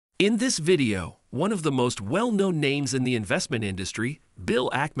In this video, one of the most well-known names in the investment industry, Bill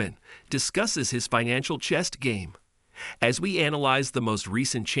Ackman, discusses his financial chess game. As we analyze the most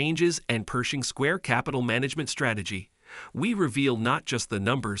recent changes and Pershing Square Capital Management strategy, we reveal not just the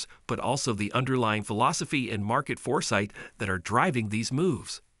numbers, but also the underlying philosophy and market foresight that are driving these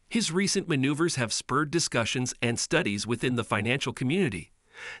moves. His recent maneuvers have spurred discussions and studies within the financial community.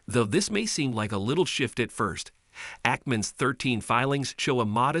 Though this may seem like a little shift at first, Ackman's 13 filings show a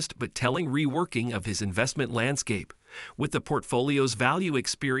modest but telling reworking of his investment landscape, with the portfolio's value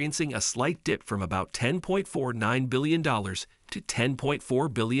experiencing a slight dip from about $10.49 billion to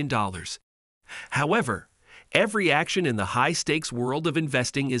 $10.4 billion. However, every action in the high-stakes world of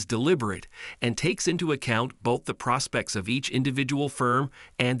investing is deliberate and takes into account both the prospects of each individual firm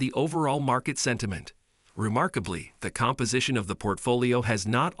and the overall market sentiment. Remarkably, the composition of the portfolio has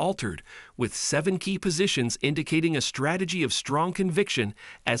not altered, with 7 key positions indicating a strategy of strong conviction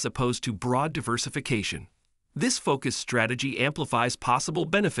as opposed to broad diversification. This focused strategy amplifies possible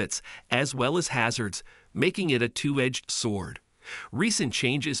benefits as well as hazards, making it a two-edged sword. Recent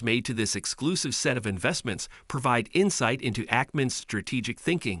changes made to this exclusive set of investments provide insight into Ackman's strategic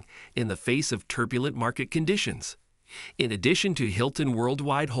thinking in the face of turbulent market conditions. In addition to Hilton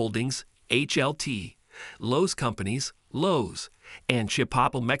Worldwide Holdings, HLT, Lowe's Companies, Lowe's, and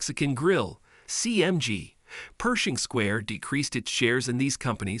Chipotle Mexican Grill, CMG, Pershing Square decreased its shares in these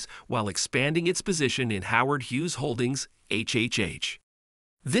companies while expanding its position in Howard Hughes Holdings, HHH.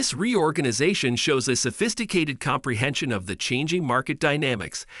 This reorganization shows a sophisticated comprehension of the changing market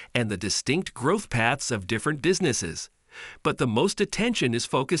dynamics and the distinct growth paths of different businesses. But the most attention is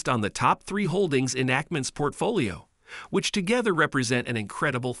focused on the top 3 holdings in Ackman's portfolio, which together represent an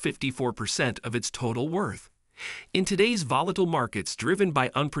incredible 54% of its total worth. In today's volatile markets driven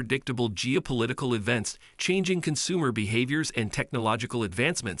by unpredictable geopolitical events, changing consumer behaviors, and technological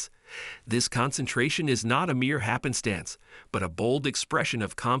advancements, this concentration is not a mere happenstance, but a bold expression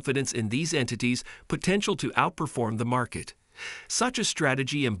of confidence in these entities' potential to outperform the market. Such a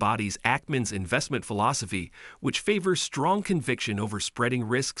strategy embodies Ackman's investment philosophy, which favors strong conviction over spreading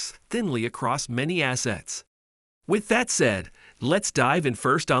risks thinly across many assets. With that said, let's dive in.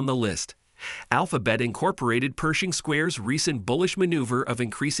 First on the list, Alphabet incorporated Pershing Square's recent bullish maneuver of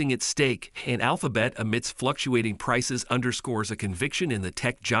increasing its stake in Alphabet amidst fluctuating prices underscores a conviction in the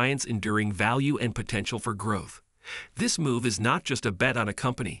tech giant's enduring value and potential for growth. This move is not just a bet on a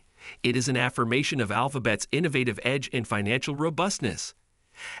company, it is an affirmation of Alphabet's innovative edge and financial robustness.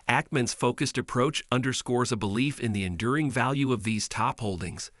 Ackman's focused approach underscores a belief in the enduring value of these top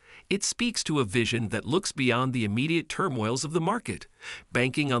holdings. It speaks to a vision that looks beyond the immediate turmoils of the market,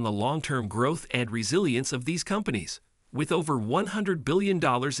 banking on the long-term growth and resilience of these companies. With over $100 billion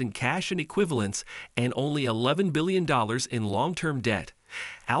in cash and equivalents and only $11 billion in long-term debt,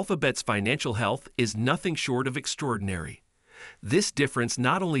 Alphabet's financial health is nothing short of extraordinary. This difference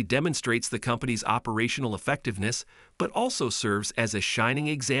not only demonstrates the company's operational effectiveness, but also serves as a shining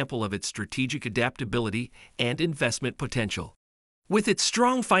example of its strategic adaptability and investment potential. With its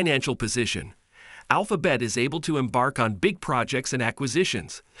strong financial position, Alphabet is able to embark on big projects and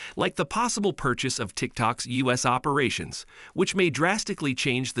acquisitions, like the possible purchase of TikTok's U.S. operations, which may drastically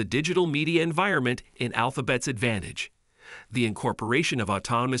change the digital media environment in Alphabet's advantage. The incorporation of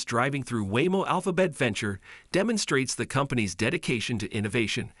autonomous driving through Waymo Alphabet Venture demonstrates the company's dedication to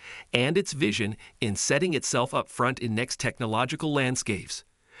innovation and its vision in setting itself up front in next technological landscapes.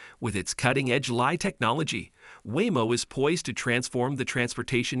 With its cutting-edge LI technology, Waymo is poised to transform the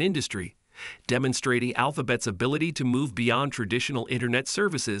transportation industry, demonstrating Alphabet's ability to move beyond traditional internet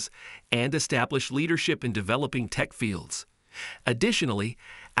services and establish leadership in developing tech fields. Additionally,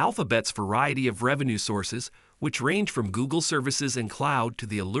 Alphabet's variety of revenue sources, which range from Google services and cloud to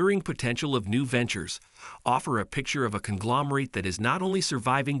the alluring potential of new ventures, offer a picture of a conglomerate that is not only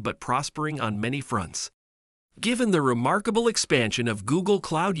surviving but prospering on many fronts. Given the remarkable expansion of Google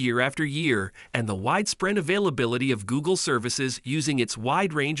Cloud year after year and the widespread availability of Google services using its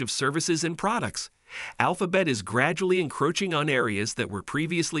wide range of services and products, Alphabet is gradually encroaching on areas that were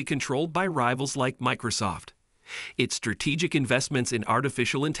previously controlled by rivals like Microsoft. Its strategic investments in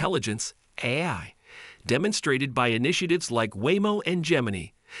artificial intelligence, AI, demonstrated by initiatives like Waymo and Gemini,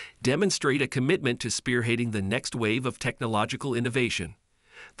 demonstrate a commitment to spearheading the next wave of technological innovation.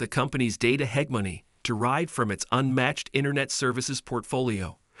 The company's data hegemony, derived from its unmatched internet services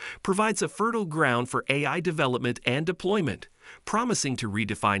portfolio, provides a fertile ground for AI development and deployment, promising to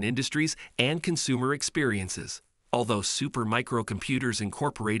redefine industries and consumer experiences. Although Super Microcomputers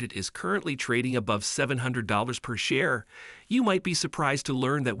Incorporated is currently trading above $700 per share, you might be surprised to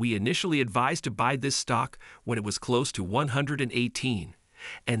learn that we initially advised to buy this stock when it was close to $118.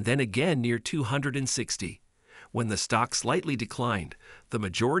 and then again near 260. When the stock slightly declined, the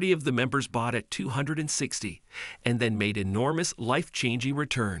majority of the members bought at 260 and then made enormous life-changing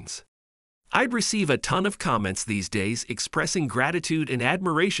returns. I'd receive a ton of comments these days expressing gratitude and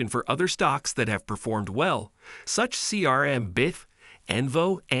admiration for other stocks that have performed well, such CRM BIF,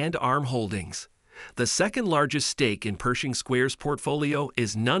 Envo, and ARM Holdings. The second largest stake in Pershing Square's portfolio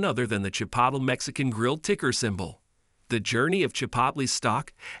is none other than the Chipotle Mexican Grill ticker symbol. The journey of Chipotle's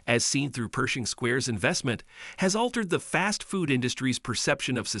stock, as seen through Pershing Square's investment, has altered the fast food industry's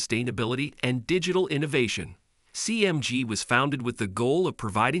perception of sustainability and digital innovation. CMG was founded with the goal of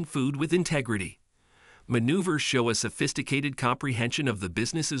providing food with integrity. Maneuvers show a sophisticated comprehension of the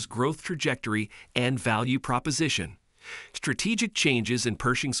business's growth trajectory and value proposition. Strategic changes in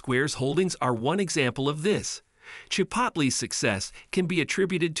Pershing Square's holdings are one example of this. Chipotle's success can be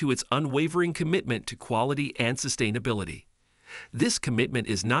attributed to its unwavering commitment to quality and sustainability. This commitment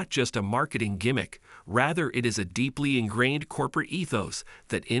is not just a marketing gimmick, rather it is a deeply ingrained corporate ethos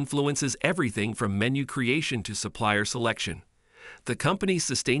that influences everything from menu creation to supplier selection. The company's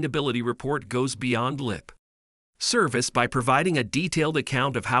sustainability report goes beyond lip service by providing a detailed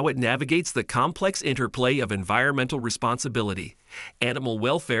account of how it navigates the complex interplay of environmental responsibility, animal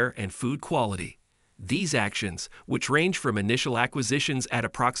welfare, and food quality. These actions, which range from initial acquisitions at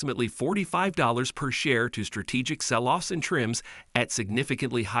approximately $45 per share to strategic sell-offs and trims at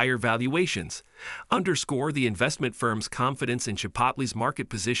significantly higher valuations, underscore the investment firm's confidence in Chipotle's market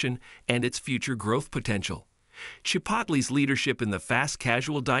position and its future growth potential. Chipotle's leadership in the fast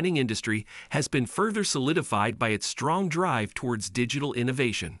casual dining industry has been further solidified by its strong drive towards digital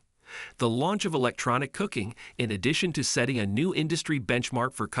innovation. The launch of electronic cooking, in addition to setting a new industry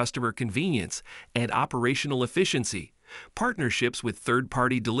benchmark for customer convenience and operational efficiency, partnerships with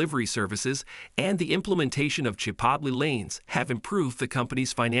third-party delivery services, and the implementation of Chipotle lanes have improved the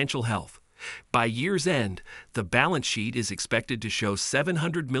company's financial health. By year's end, the balance sheet is expected to show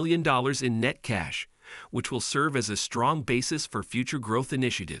 $700 million in net cash, which will serve as a strong basis for future growth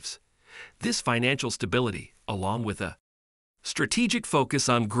initiatives. This financial stability, along with a strategic focus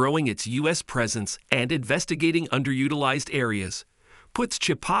on growing its U.S. presence and investigating underutilized areas, puts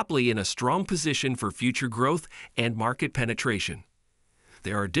Chipotle in a strong position for future growth and market penetration.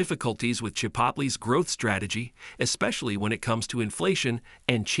 There are difficulties with Chipotle's growth strategy, especially when it comes to inflation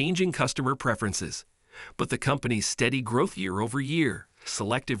and changing customer preferences. But the company's steady growth year over year,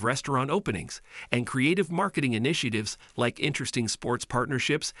 selective restaurant openings, and creative marketing initiatives like interesting sports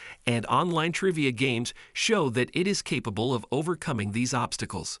partnerships and online trivia games show that it is capable of overcoming these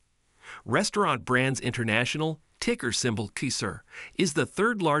obstacles. Restaurant Brands International, ticker symbol KISR, is the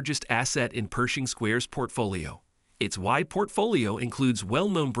third largest asset in Pershing Square's portfolio. Its wide portfolio includes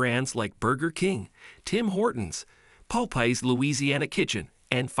well-known brands like Burger King, Tim Hortons, Popeye's Louisiana Kitchen,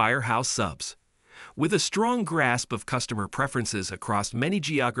 and Firehouse Subs. With a strong grasp of customer preferences across many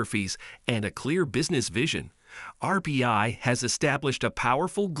geographies and a clear business vision, RBI has established a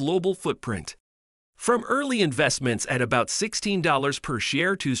powerful global footprint. From early investments at about $16 per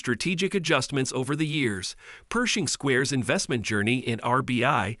share to strategic adjustments over the years, Pershing Square's investment journey in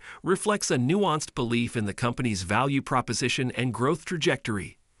RBI reflects a nuanced belief in the company's value proposition and growth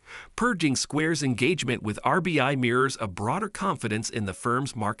trajectory. Pershing Square's engagement with RBI mirrors a broader confidence in the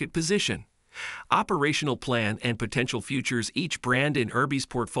firm's market position, operational plan, and potential futures. Each brand in RBI's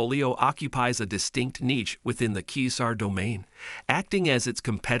portfolio occupies a distinct niche within the QSR domain, acting as its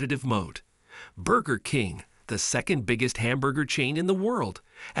competitive moat. Burger King, the second biggest hamburger chain in the world,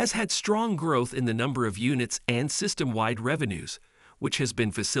 has had strong growth in the number of units and system-wide revenues, which has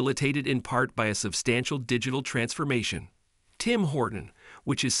been facilitated in part by a substantial digital transformation. Tim Horton,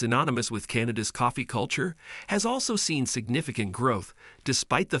 which is synonymous with Canada's coffee culture, has also seen significant growth,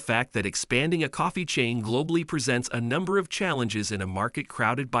 despite the fact that expanding a coffee chain globally presents a number of challenges in a market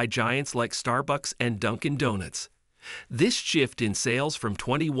crowded by giants like Starbucks and Dunkin' Donuts. This shift in sales from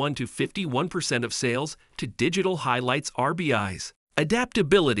 21 to 51% of sales to digital highlights RBI's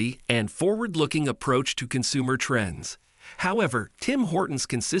adaptability and forward-looking approach to consumer trends. However, Tim Hortons'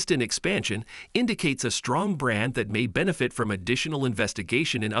 consistent expansion indicates a strong brand that may benefit from additional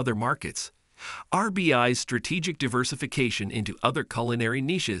investigation in other markets. RBI's strategic diversification into other culinary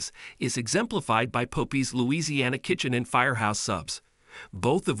niches is exemplified by Popeye's Louisiana Kitchen and Firehouse Subs,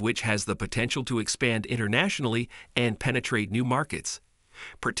 both of which has the potential to expand internationally and penetrate new markets.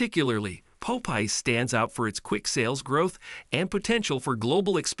 Particularly, Popeye's stands out for its quick sales growth and potential for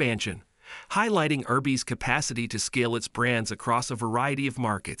global expansion, highlighting RBI's capacity to scale its brands across a variety of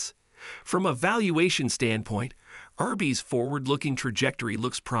markets. From a valuation standpoint, RBI's forward-looking trajectory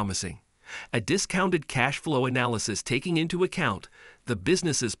looks promising. A discounted cash flow analysis taking into account the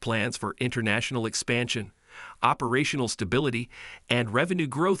business's plans for international expansion, operational stability, and revenue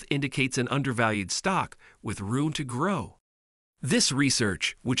growth indicates an undervalued stock with room to grow. This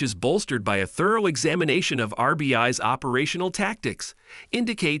research, which is bolstered by a thorough examination of RBI's operational tactics,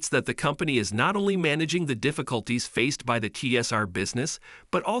 indicates that the company is not only managing the difficulties faced by the TSR business,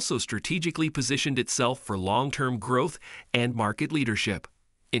 but also strategically positioned itself for long-term growth and market leadership.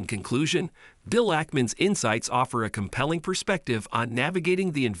 In conclusion, Bill Ackman's insights offer a compelling perspective on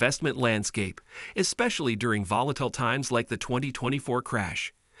navigating the investment landscape, especially during volatile times like the 2024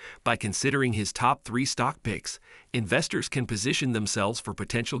 crash. By considering his top 3 stock picks, investors can position themselves for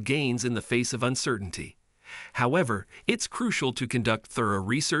potential gains in the face of uncertainty. However, it's crucial to conduct thorough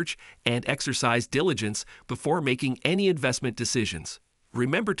research and exercise diligence before making any investment decisions.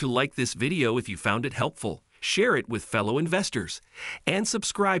 Remember to like this video if you found it helpful, share it with fellow investors, and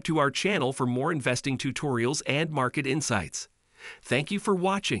subscribe to our channel for more investing tutorials and market insights. Thank you for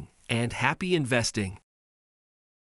watching, and happy investing!